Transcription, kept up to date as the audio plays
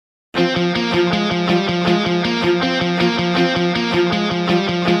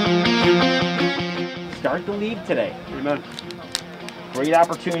leave today. Amen. Great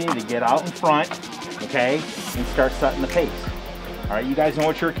opportunity to get out in front, okay, and start setting the pace. All right, you guys know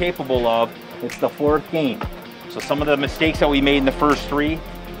what you're capable of. It's the 4th game. So some of the mistakes that we made in the first 3,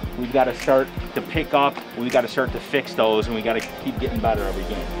 we've got to start to pick up. We've got to start to fix those, and we got to keep getting better every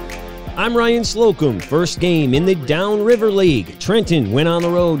game. I'm Ryan Slocum. First game in the Downriver League. Trenton went on the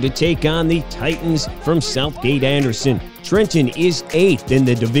road to take on the Titans from Southgate Anderson. Trenton is 8th in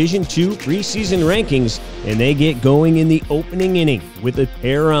the Division II preseason rankings, and they get going in the opening inning with a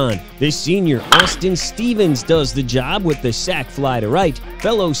pair on. The senior Austin Stevens does the job with the sac fly to right.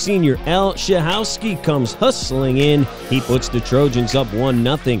 Fellow senior Al Shahowski comes hustling in. He puts the Trojans up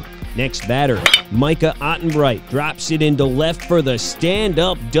 1-0. Next batter, Micah Ottenbright drops it into left for the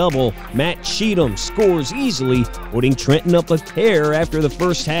stand-up double. Matt Cheatham scores easily, putting Trenton up a pair after the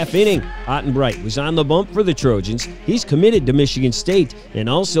first half inning. Ottenbright was on the bump for the Trojans. He's committed to Michigan State and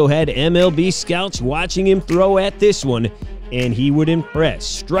also had MLB scouts watching him throw at this one, and he would impress,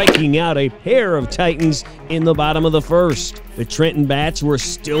 striking out a pair of Titans in the bottom of the first. The Trenton bats were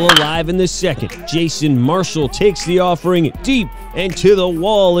still alive in the second. Jason Marshall takes the offering deep and to the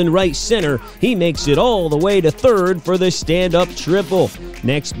wall in right center. He makes it all the way to third for the stand-up triple.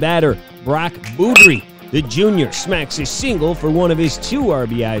 Next batter, Brock Boudry. The junior smacks a single for one of his 2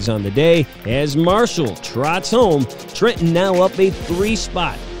 RBIs on the day as Marshall trots home. Trenton now up a 3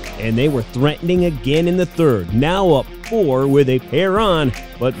 spot, and they were threatening again in the third. Now up 4 with a pair on,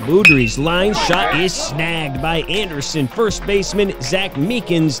 but Boudry's line shot is snagged by Anderson first baseman Zach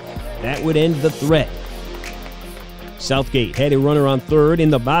Meekins. That would end the threat. Southgate had a runner on third in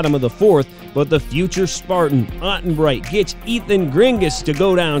the bottom of the 4th, but the future Spartan Ottenbright gets Ethan Gringus to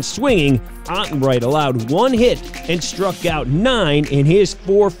go down swinging. Ottenbright allowed 1 hit and struck out 9 in his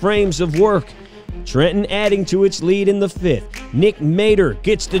 4 frames of work. Trenton adding to its lead in the 5th. Nick Mader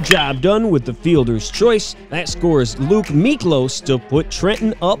gets the job done with the fielder's choice. That scores Luke Miklos to put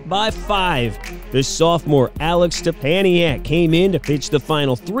Trenton up by 5. The sophomore Alex Stepaniak came in to pitch the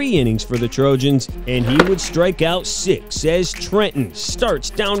final 3 innings for the Trojans, and he would strike out 6 as Trenton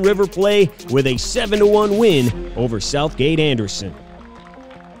starts downriver play with a 7-1 win over Southgate Anderson.